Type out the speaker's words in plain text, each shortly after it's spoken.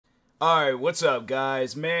Alright, what's up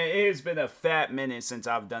guys? Man, it's been a fat minute since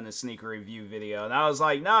I've done a sneaker review video. And I was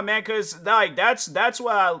like, nah man, cause like that's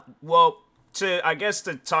what I guess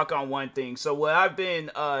to talk on one thing. So what I've been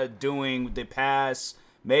doing the past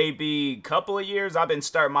maybe couple of years, I've been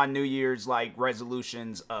starting my New Year's like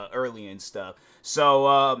resolutions early and stuff.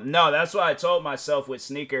 So no, that's what I told myself with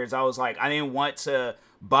sneakers. I was like, I didn't want to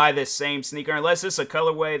buy the same sneaker unless it's a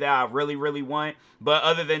colorway that I really want. But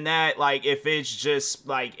other than that, like if it's just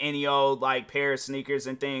like any old like pair of sneakers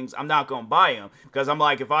and things, I'm not gonna buy them because I'm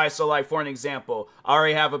like, like for an example, I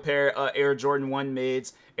already have a pair of Air Jordan 1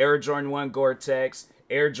 mids, Air Jordan 1 Gore-Tex,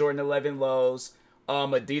 Air Jordan 11 lows,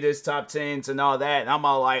 Adidas top 10s and all that, and I'm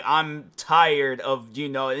all like, I'm tired of,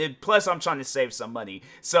 plus I'm trying to save some money.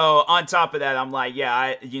 So on top of that, I'm like,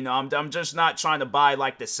 yeah, I'm just not trying to buy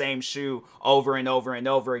like the same shoe over and over and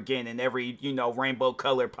over again in every, rainbow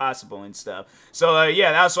color possible and stuff. So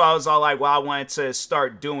yeah, that's why I was all like, well, I wanted to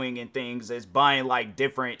start doing and things is buying like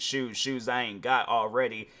different shoes I ain't got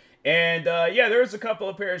already. And yeah, there's a couple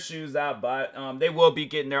of pair of shoes that I bought. They will be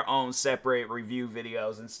getting their own separate review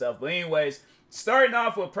videos and stuff. But anyways, starting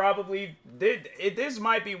off with probably, this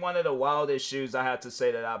might be one of the wildest shoes I have to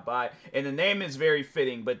say that I buy. And the name is very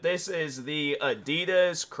fitting, but this is the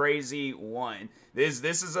Adidas Crazy 1. This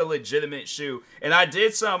is a legitimate shoe. And I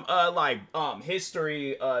did some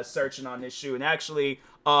history searching on this shoe. And actually,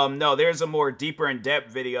 no, there's a more deeper in-depth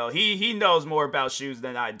video. He knows more about shoes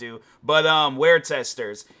than I do. But Wear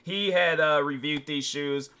Testers, he had reviewed these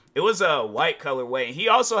shoes. It was a white colorway. And he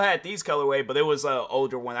also had these colorway, but it was an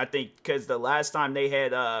older one. I think because the last time they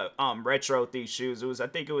had retro these shoes, I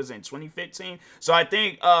think it was in 2015. So I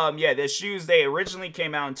think yeah, the shoes, they originally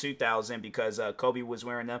came out in 2000 because Kobe was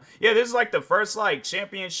wearing them. Yeah, this is like the first like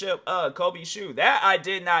championship Kobe shoe. That I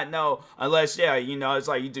did not know unless, yeah, it's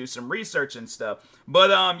like you do some research and stuff.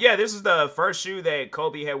 But yeah, this is the first shoe that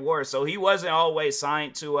Kobe had wore. So he wasn't always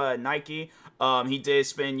signed to Nike. He did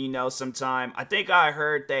spend, some time. I think I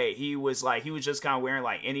heard that he was just kind of wearing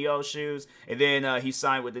like any old shoes. And then he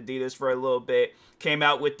signed with Adidas for a little bit. Came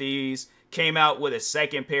out with these. Came out with a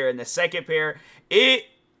second pair. And the second pair,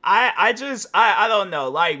 I don't know,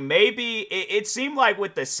 like maybe it seemed like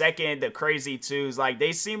with the Crazy 2s, like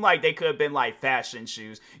they seem like they could have been like fashion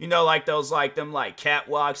shoes, like those like them like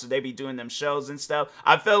catwalks, they be doing them shows and stuff.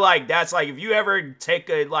 I feel like that's like, if you ever take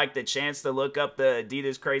the chance to look up the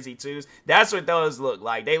Adidas Crazy 2s, that's what those look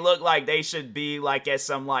like. They look like they should be like at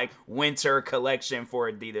some like winter collection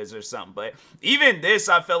for Adidas or something. But even this,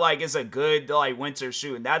 I feel like it's a good like winter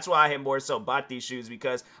shoe, and that's why I had more so bought these shoes,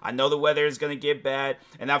 because I know the weather is gonna get bad.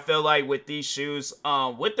 And I feel like with these shoes,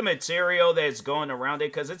 with the material that's going around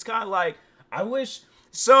it, because it's kind of like,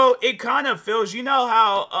 so it kind of feels,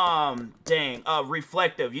 how,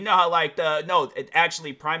 reflective, how like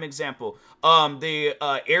actually prime example,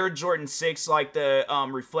 the Air Jordan 6, like the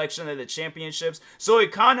reflection of the championships. So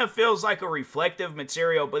it kind of feels like a reflective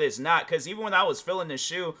material, but it's not, because even when I was feeling the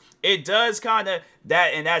shoe, it does kind of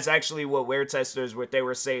that, and that's actually what Wear Testers, what they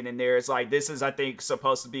were saying in there. It's like, this is, I think,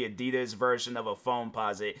 supposed to be Adidas version of a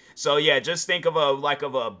foamposite. So yeah, just think of a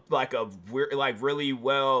really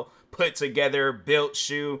well put together built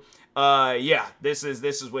shoe. Yeah, this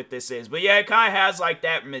is what this is. But yeah, it kind of has like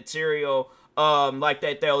that material like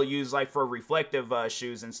that they'll use like for reflective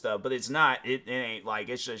shoes and stuff, but it's not, it ain't like,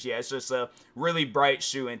 it's just a really bright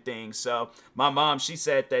shoe and things. So my mom, she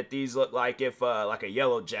said that these look like if like a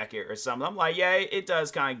yellow jacket or something. I'm like, yeah, it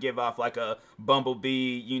does kind of give off like a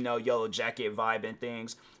bumblebee, yellow jacket vibe and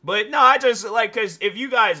things. But no, I just like, because if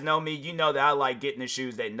you guys know me, you know that I like getting the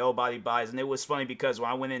shoes that nobody buys. And it was funny because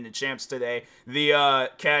when I went into Champs today,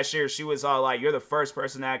 the cashier, she was all like, you're the first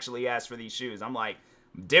person to actually ask for these shoes. I'm like,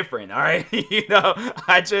 different, all right? Yeah,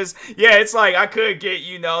 it's like I could get,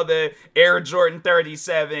 the Air Jordan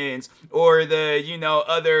 37s or the,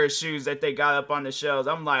 other shoes that they got up on the shelves.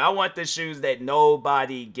 I'm like, I want the shoes that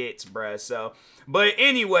nobody gets, bruh. So, but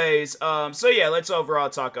anyways, so yeah, let's overall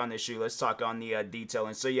talk on this shoe. Let's talk on the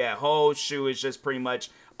detailing. So yeah, whole shoe is just pretty much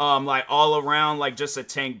like all around, like just a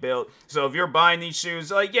tank build. So if you're buying these shoes,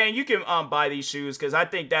 like, yeah, you can buy these shoes, because I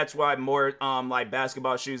think that's why more like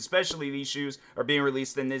basketball shoes, especially these shoes, are being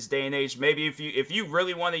released in this day and age. Maybe if you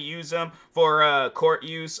really want to use them for court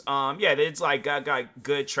use, yeah, it's like got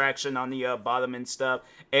good traction on the bottom and stuff.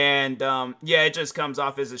 And yeah, it just comes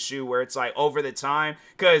off as a shoe where it's like over the time,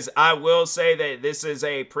 because I will say that this is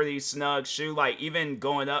a pretty snug shoe. Like, even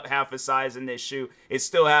going up half a size in this shoe, it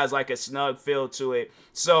still has like a snug feel to it.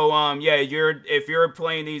 So yeah, if you're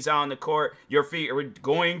playing these out on the court, your feet are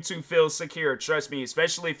going to feel secure. Trust me,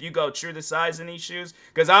 especially if you go true to size in these shoes.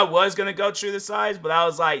 Because I was gonna go true to size, but I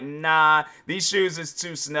was like, nah, these shoes is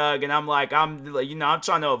too snug, and I'm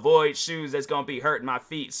trying to avoid shoes that's gonna be hurting my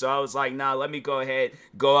feet. So I was like, nah, let me go ahead,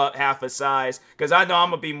 go up half a size, because I know I'm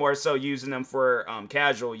gonna be more so using them for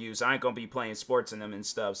casual use. I ain't gonna be playing sports in them and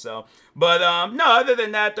stuff. So, but no, other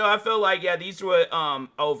than that though, I feel like, yeah, these would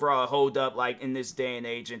overall hold up like in this day and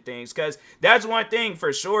age and things, because that's one thing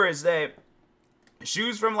for sure, is that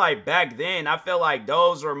shoes from like back then, I feel like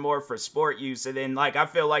those were more for sport use, and then like I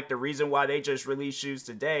feel like the reason why they just release shoes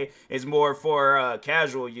today is more for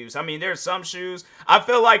casual use. I mean, there's some shoes, I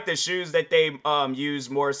feel like the shoes that they use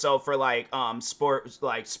more so for like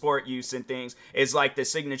sport use and things is like the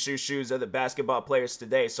signature shoes of the basketball players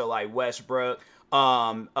today. So like Westbrook,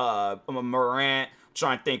 Morant,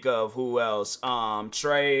 trying to think of who else.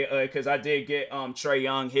 Trey, because I did get Trey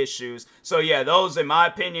Young his shoes. So yeah, those, in my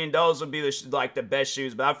opinion, those would be the best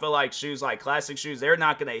shoes. But I feel like shoes like classic shoes, they're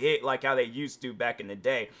not gonna hit like how they used to back in the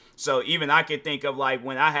day. So even I could think of like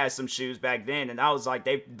when I had some shoes back then, and I was like,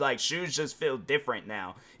 shoes just feel different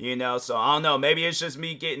now, you know. So I don't know, maybe it's just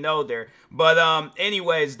me getting older. But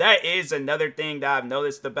anyways, that is another thing that I've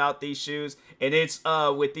noticed about these shoes. And it's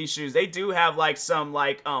with these shoes, they do have like some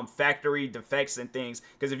like factory defects and things.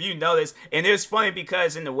 Because if you notice, and it's funny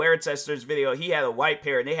because in the wear testers video, he had a white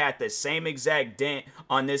pair and they had the same exact dent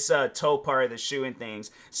on this toe part of the shoe and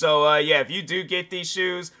things. So yeah, if you do get these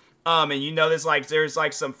shoes, and you notice like there's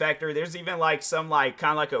like some factory, there's even like some like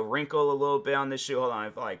kind of like a wrinkle a little bit on the shoe. Hold on,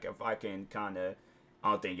 if I can kind of,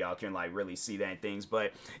 I don't think y'all can like really see that in things,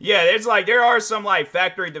 but yeah, there are some like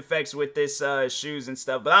factory defects with this shoes and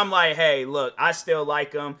stuff. But I'm like, hey, look, I still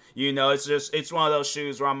like them. You know, it's one of those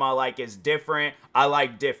shoes where I'm all like, it's different. I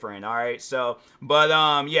like different. All right, so but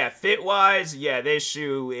yeah, fit wise, yeah, this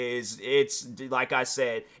shoe it's like I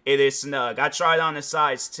said, it is snug. I tried on a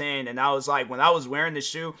size 10, and I was like, when I was wearing the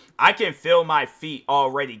shoe, I can feel my feet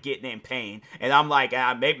already getting in pain, and I'm like,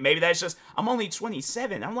 maybe that's just, I'm only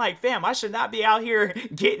 27. I'm like, fam, I should not be out here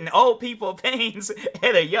getting old people pains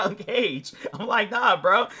at a young age. I'm like, nah,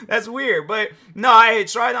 bro, that's weird. But no, I had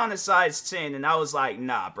tried on a size 10, and I was like,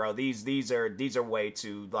 nah, bro, these are way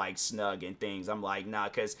too like snug and things. I'm like, nah,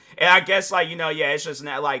 and I guess like, you know, yeah, it's just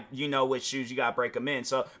not like, you know, with shoes you gotta break them in.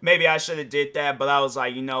 So maybe I should have did that, but I was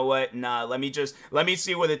like, you know what, nah, let me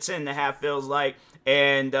see what a 10.5 feels like.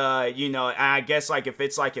 And you know, I guess like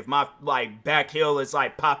if my like back heel is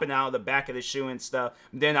like popping out of the back of the shoe and stuff,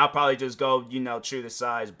 then I'll probably just go, you know, true to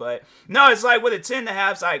size. But no, it's like with a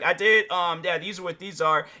 10.5, like I did yeah, these are what these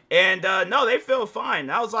are, and no, they feel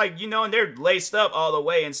fine. I was like, you know, and they're laced up all the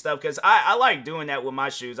way and stuff, because I like doing that with my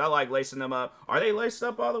shoes. I like lacing them up. Are they laced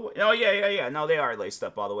up all the way? Oh yeah, no, they are laced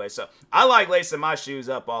up all the way. So I like lacing my shoes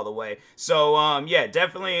up all the way. So yeah,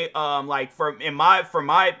 definitely like for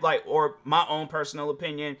my like, or my own personal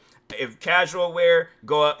opinion, if casual wear,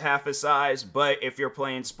 go up half a size. But if you're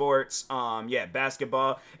playing sports, yeah,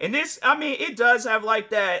 basketball, and this, I mean, it does have like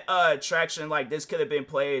that traction, like this could have been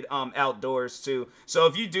played outdoors too. So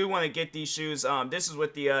if you do want to get these shoes, this is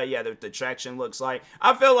what the yeah, the traction looks like.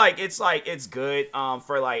 I feel like it's good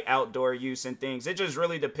for like outdoor use and things. It just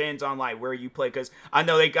really depends on like where you play, because I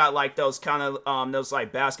know they got like those kind of those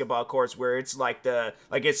like basketball courts where it's like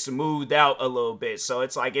it's smoothed out a little bit, so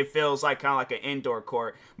it's like it feels like kind of like an indoor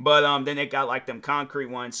court. But then they got like them concrete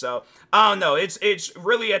ones. So I don't know. It's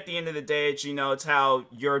really, at the end of the day, it's, you know, it's how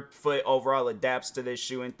your foot overall adapts to this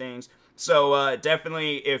shoe and things. So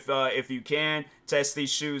definitely, if you can test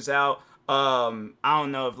these shoes out. I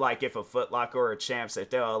don't know if a Foot Locker or a Champs,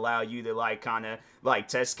 that they'll allow you to like kind of like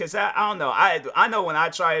test, because I don't know, I know when I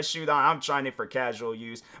try a shoe on, I'm trying it for casual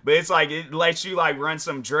use, but it's like it lets you like run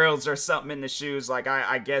some drills or something in the shoes. Like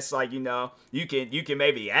I guess, like, you know, you can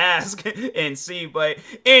maybe ask and see. But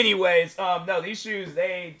anyways, no, these shoes,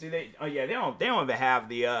 oh yeah, they don't even have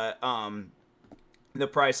the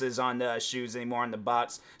prices on the shoes anymore on the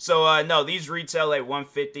box. So no, these retail at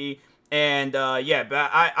 $150. And yeah,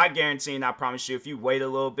 but I guarantee and I promise you, if you wait a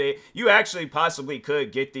little bit, you actually possibly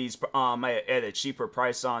could get these at a cheaper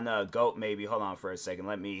price on GOAT maybe. Hold on for a second.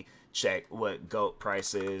 Let me check what GOAT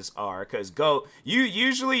prices are, because GOAT, you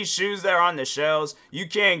usually shoes that are on the shelves, you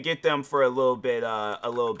can get them for a little bit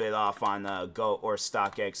off on GOAT or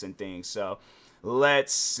StockX and things. So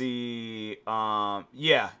let's see.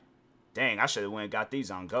 Yeah, dang, I should have went and got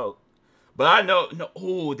these on GOAT. But I know, no,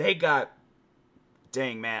 ooh, they got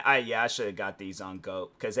Dang, man. I should have got these on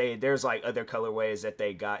GOAT because there's like other colorways that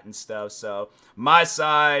they got and stuff. So my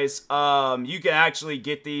size, you can actually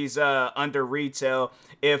get these under retail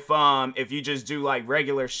if you just do like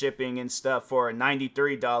regular shipping and stuff for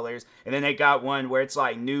 $93. And then they got one where it's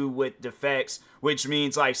like new with defects, which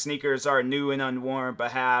means like sneakers are new and unworn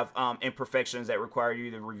but have imperfections that require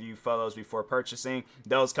you to review photos before purchasing.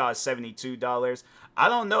 Those cost $72. I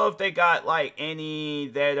don't know if they got like any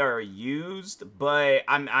that are used, but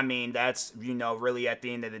I mean that's, you know, really at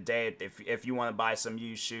the end of the day, if you want to buy some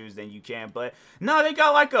used shoes, then you can. But no, they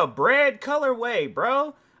got like a bread colorway,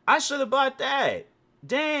 bro. I should have bought that.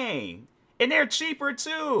 Dang, and they're cheaper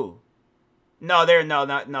too. No, they're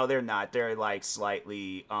they're not. They're like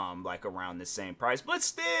slightly like around the same price, but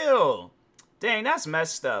still, dang, that's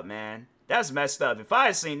messed up, man. That's messed up. If I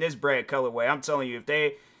had seen this bread colorway, I'm telling you, if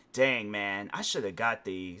they. Dang, man. I should have got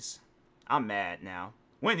these. I'm mad now.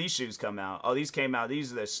 When these shoes come out? Oh, these came out.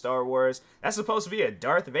 These are the Star Wars. That's supposed to be a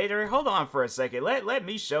Darth Vader. Hold on for a second. Let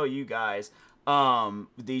me show you guys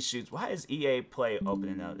these shoes. Why is EA Play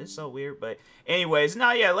opening up? It's so weird. But anyways,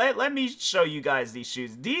 no, yeah, let me show you guys these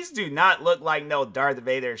shoes. These do not look like no Darth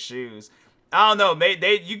Vader shoes. I don't know,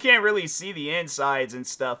 you can't really see the insides and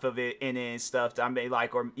stuff of it in it and stuff. I mean,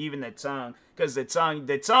 like, or even the tongue, because the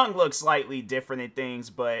tongue looks slightly different in things.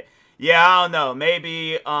 But yeah, I don't know.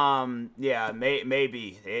 Maybe, yeah,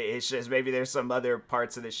 maybe it's just maybe there's some other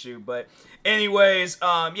parts of the shoe. But anyways,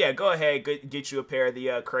 yeah, go ahead, get you a pair of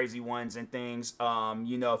the crazy ones and things.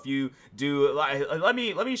 You know, if you do, like, let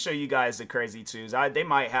me show you guys the crazy twos. They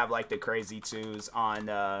might have like the crazy twos on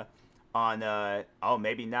oh,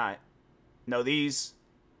 maybe not. No, these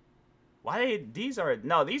are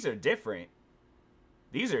different.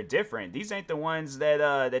 These are different. These ain't the ones that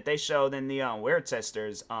that they showed in the wear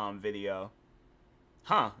testers video.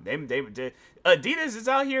 Huh, they did. Adidas is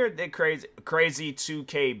out here. They crazy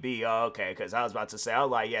 2KB. Oh, okay, because I was about to say, I was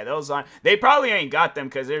like, yeah, those on. They probably ain't got them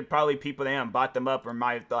because there's probably people that haven't bought them up or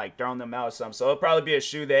might have like thrown them out or something. So it'll probably be a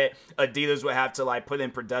shoe that Adidas would have to like put in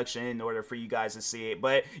production in order for you guys to see it.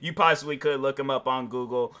 But you possibly could look them up on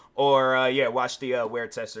Google or yeah, watch the wear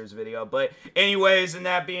testers video. But anyways, and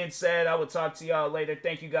that being said, I will talk to y'all later.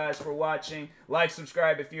 Thank you guys for watching. Like,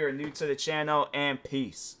 subscribe if you're new to the channel, and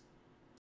peace.